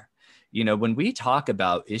Myanmar. When we talk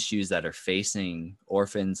about issues that are facing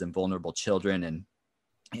orphans and vulnerable children,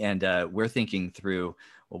 and we're thinking through,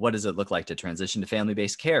 well, what does it look like to transition to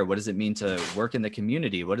family-based care? What does it mean to work in the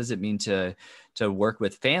community? What does it mean to work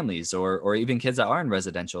with families or even kids that are in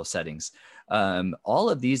residential settings? All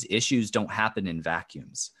of these issues don't happen in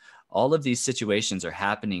vacuums. All of these situations are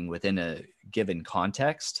happening within a given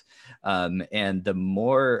context. And the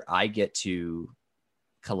more I get to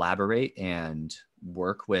collaborate and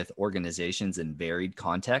work with organizations in varied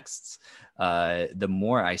contexts, the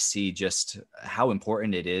more I see just how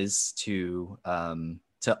important it is to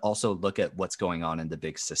also look at what's going on in the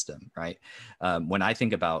big system, right? When I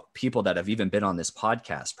think about people that have even been on this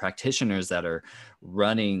podcast, practitioners that are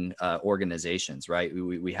running organizations, right?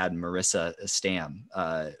 We had Marissa Stam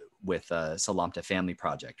with Salamta Family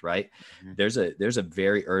Project, right? Mm-hmm. There's a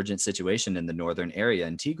very urgent situation in the northern area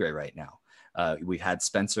in Tigray right now. We had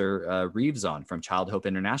Spencer Reeves on from Child Hope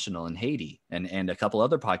International in Haiti, and a couple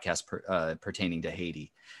other podcasts pertaining to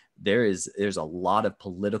Haiti. There's a lot of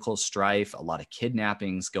political strife, a lot of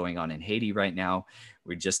kidnappings going on in Haiti right now.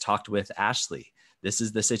 We just talked with Ashley. This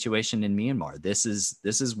is the situation in Myanmar. This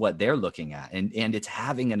is what they're looking at, and it's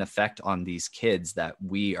having an effect on these kids that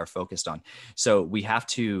we are focused on. So we have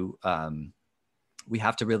to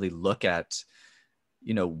really look at,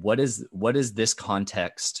 what is this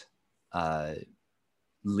context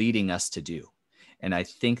leading us to do. And I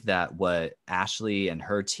think that what Ashley and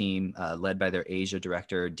her team, led by their Asia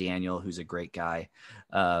director, Daniel, who's a great guy,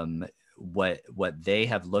 what they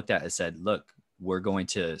have looked at is said, look, we're going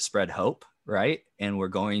to spread hope, right? And we're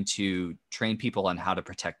going to train people on how to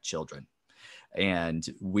protect children. And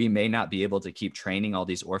we may not be able to keep training all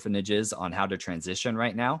these orphanages on how to transition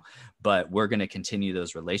right now, but we're going to continue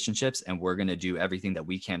those relationships, and we're going to do everything that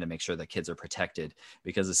we can to make sure that kids are protected,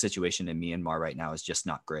 because the situation in Myanmar right now is just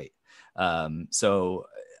not great. So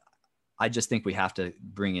I just think we have to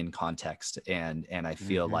bring in context, and I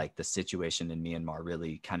feel like the situation in Myanmar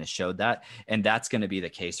really kind of showed that, and that's going to be the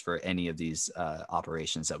case for any of these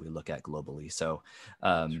operations that we look at globally. So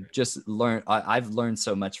I've learned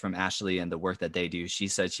so much from Ashley and the work that they do. She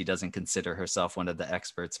said she doesn't consider herself one of the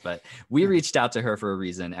experts, but we reached out to her for a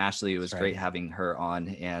reason. Ashley, it was great having her on,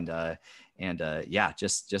 and yeah,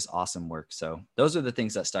 just awesome work. So those are the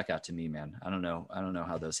things that stuck out to me, man. I don't know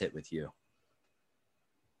how those hit with you.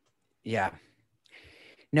 Yeah,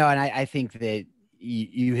 no. And I think that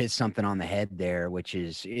you hit something on the head there, which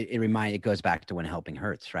is, it goes back to When Helping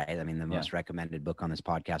Hurts, right? I mean, the most recommended book on this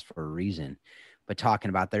podcast for a reason, but talking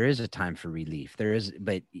about there is a time for relief. There is,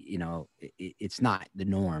 but it's not the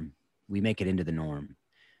norm. We make it into the norm,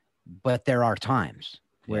 but there are times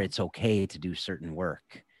where it's okay to do certain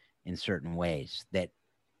work in certain ways that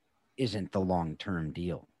isn't the long-term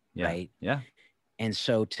deal. Right. Yeah. And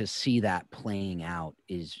so to see that playing out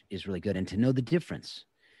is really good, and to know the difference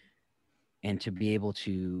and to be able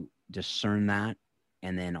to discern that,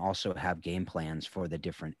 and then also have game plans for the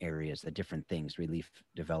different areas, the different things, relief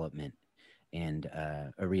development and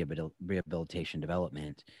a rehabilitation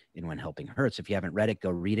development in When Helping Hurts. If you haven't read it, go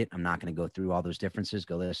read it. I'm not going to go through all those differences.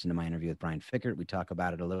 Go listen to my interview with Brian Fickert. We talk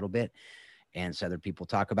about it a little bit, and so other people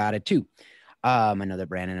talk about it too. I know that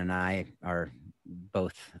Brandon and I are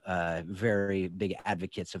both very big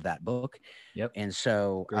advocates of that book. Yep. And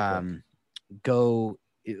so go,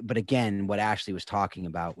 but again, what Ashley was talking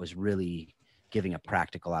about was really giving a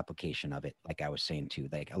practical application of it. Like I was saying too,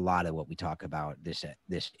 like a lot of what we talk about this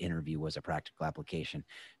interview was a practical application.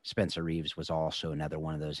 Spencer Reeves was also another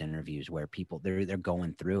one of those interviews where people they're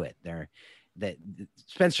going through it. That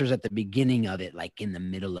Spencer's at the beginning of it, like in the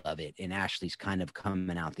middle of it, and Ashley's kind of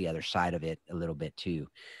coming out the other side of it a little bit too,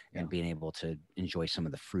 and being able to enjoy some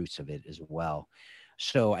of the fruits of it as well.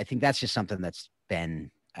 So I think that's just something that's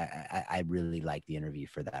been, I really like the interview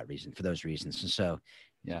for that reason, for those reasons. And so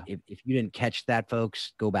if you didn't catch that,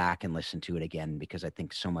 folks, go back and listen to it again, because I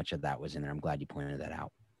think so much of that was in there. I'm glad you pointed that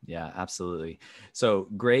out. Yeah, absolutely. So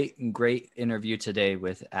great interview today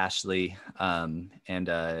with Ashley.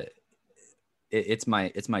 It's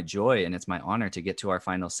my joy and it's my honor to get to our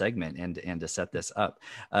final segment and to set this up.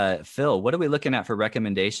 Phil, what are we looking at for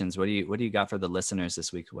recommendations? What do you got for the listeners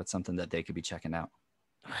this week? What's something that they could be checking out?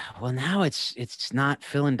 Well, now it's not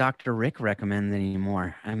Phil and Dr. Rick recommend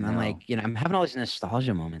anymore. I'm like, I'm having all these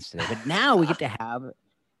nostalgia moments today, but now we get to have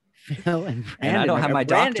Phil and Brandon. And I don't have my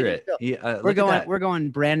doctorate. We're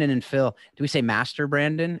going Brandon and Phil. Do we say Master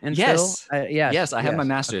Brandon and Phil? Yes, I have my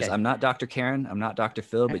master's. Okay. I'm not Dr. Karen. I'm not Dr.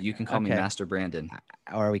 Phil, but you can call me Master Brandon.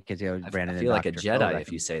 Or we could do Brandon. I feel like a Jedi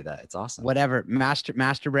if you say that. It's awesome. Whatever, Master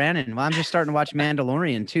Brandon. Well, I'm just starting to watch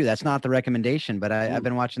Mandalorian too. That's not the recommendation, but I've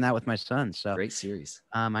been watching that with my son. So great series.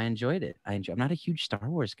 I enjoyed it. I'm not a huge Star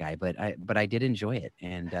Wars guy, but I did enjoy it,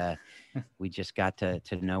 and we just got to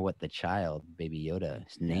know what the child, Baby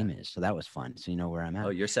Yoda's name is. So that was fun. So you know where I'm at. Oh,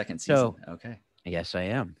 your second season. Okay. Yes, I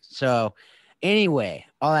am. So anyway,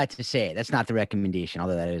 all that to say, that's not the recommendation,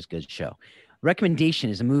 although that is a good show. Recommendation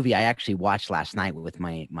is a movie I actually watched last night with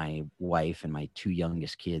my wife and my two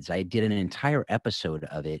youngest kids. I did an entire episode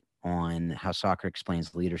of it on How Soccer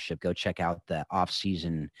Explains Leadership. Go check out the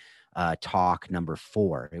off-season talk number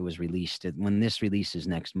 4. It was released when this releases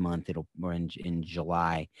next month. Or in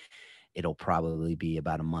July. It'll probably be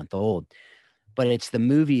about a month old. But the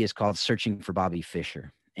movie is called Searching for Bobby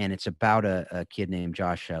Fischer, and it's about a kid named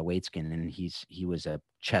Josh Waitzkin, and he was a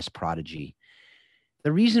chess prodigy.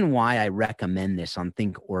 The reason why I recommend this on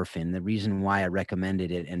Think Orphan, the reason why I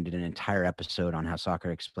recommended it and did an entire episode on How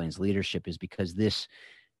Soccer Explains Leadership is because this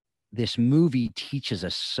movie teaches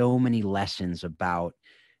us so many lessons about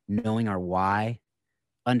knowing our why,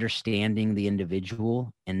 understanding the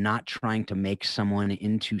individual, and not trying to make someone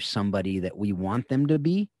into somebody that we want them to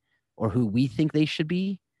be or who we think they should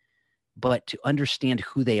be, but to understand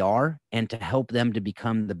who they are and to help them to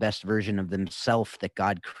become the best version of themselves that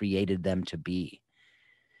God created them to be.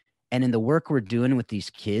 And in the work we're doing with these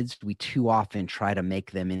kids, we too often try to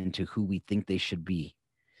make them into who we think they should be.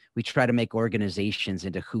 We try to make organizations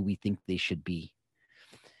into who we think they should be.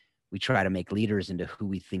 We try to make leaders into who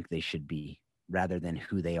we think they should be rather than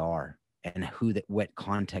who they are and what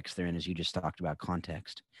context they're in, as you just talked about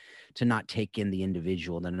context. To not take in the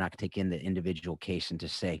individual, to not take in the individual case, and to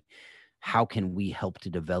say, how can we help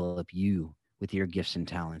to develop you with your gifts and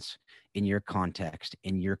talents in your context,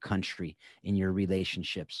 in your country, in your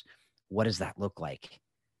relationships? What does that look like?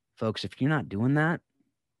 Folks, if you're not doing that,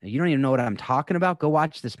 you don't even know what I'm talking about, go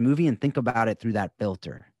watch this movie and think about it through that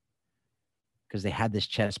filter. Because they had this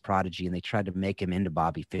chess prodigy and they tried to make him into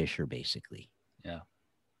Bobby Fischer, basically. Yeah.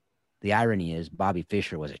 The irony is Bobby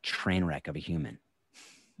Fischer was a train wreck of a human.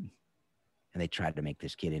 And they tried to make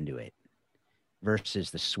this kid into it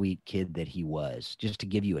versus the sweet kid that he was. Just to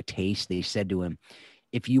give you a taste, they said to him,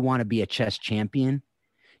 if you want to be a chess champion,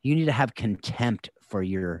 you need to have contempt for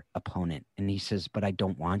your opponent. And he says, but I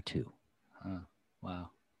don't want to. Wow.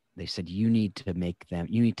 They said, you need to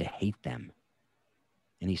hate them.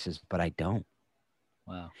 And he says, but I don't.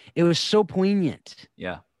 Wow. It was so poignant.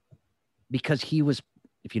 Yeah. Because he was,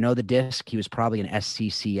 if you know the disc, he was probably an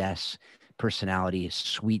SCCS personality, a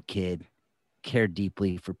sweet kid, cared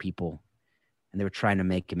deeply for people. And they were trying to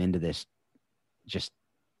make him into this just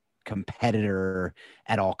competitor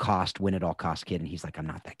at all cost, win at all cost kid. And he's like, I'm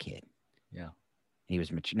not that kid. Yeah. He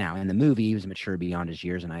was mature. Now in the movie, he was mature beyond his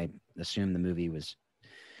years. And I assume the movie was,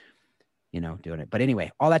 doing it. But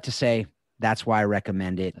anyway, all that to say, that's why I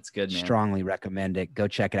recommend it. That's good, man. Strongly recommend it. Go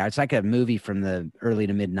check it out. It's like a movie from the early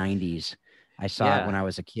to mid 90s. I saw it when I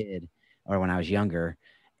was a kid or when I was younger,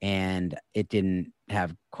 and it didn't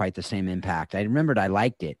have quite the same impact. I remembered I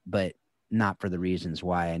liked it, but not for the reasons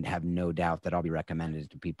why, and have no doubt that I'll be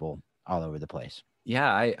recommended to people all over the place. Yeah,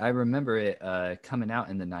 I remember it coming out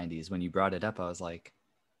in the 90s. When you brought it up, I was like,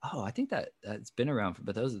 oh, I think that's been around.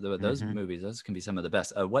 But those movies, those can be some of the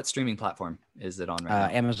best. What streaming platform is it on right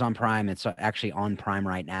now? Amazon Prime. It's actually on Prime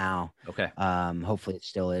right now. Okay. Hopefully it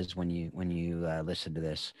still is when you listen to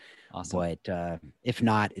this. Awesome. But if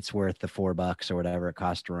not, it's worth the $4 or whatever it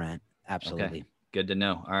costs to rent. Absolutely. Okay. Good to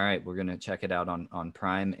know. All right, we're gonna check it out on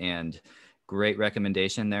Prime. And great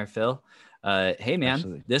recommendation there, Phil. Hey man,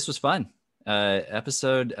 Absolutely. This was fun.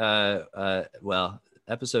 Episode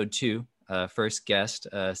 2, first guest,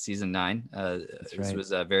 season 9. This was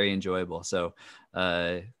very enjoyable. So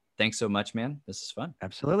thanks so much, man. This is fun.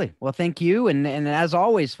 Absolutely. Well, thank you. And as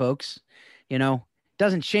always, folks,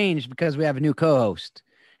 doesn't change because we have a new co-host.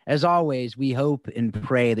 As always, we hope and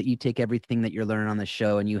pray that you take everything that you're learning on the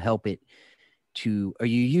show and you you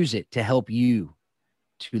use it to help you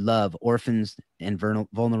to love orphans and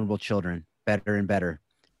vulnerable children better and better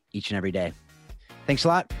each and every day. Thanks a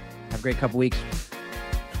lot. Have a great couple weeks.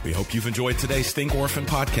 We hope you've enjoyed today's Think Orphan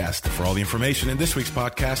podcast. For all the information in this week's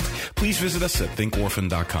podcast, please visit us at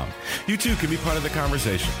thinkorphan.com. You too can be part of the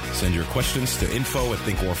conversation. Send your questions to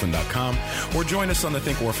info@thinkorphan.com or join us on the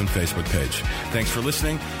Think Orphan Facebook page. Thanks for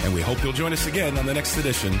listening, and we hope you'll join us again on the next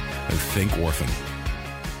edition of Think Orphan.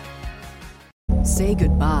 Say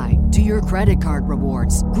goodbye to your credit card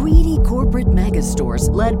rewards. Greedy corporate mega stores,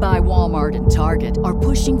 led by Walmart and Target, are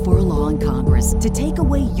pushing for a law in Congress to take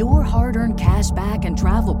away your hard-earned cash back and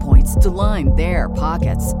travel points to line their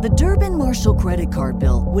pockets. The Durbin-Marshall credit card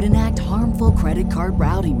bill would enact harmful credit card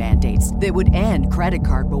routing mandates that would end credit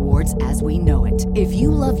card rewards as we know it. If you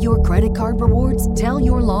love your credit card rewards, tell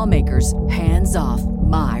your lawmakers, hands off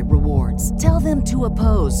my rewards. Tell them to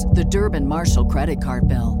oppose the Durbin-Marshall credit card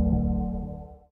bill.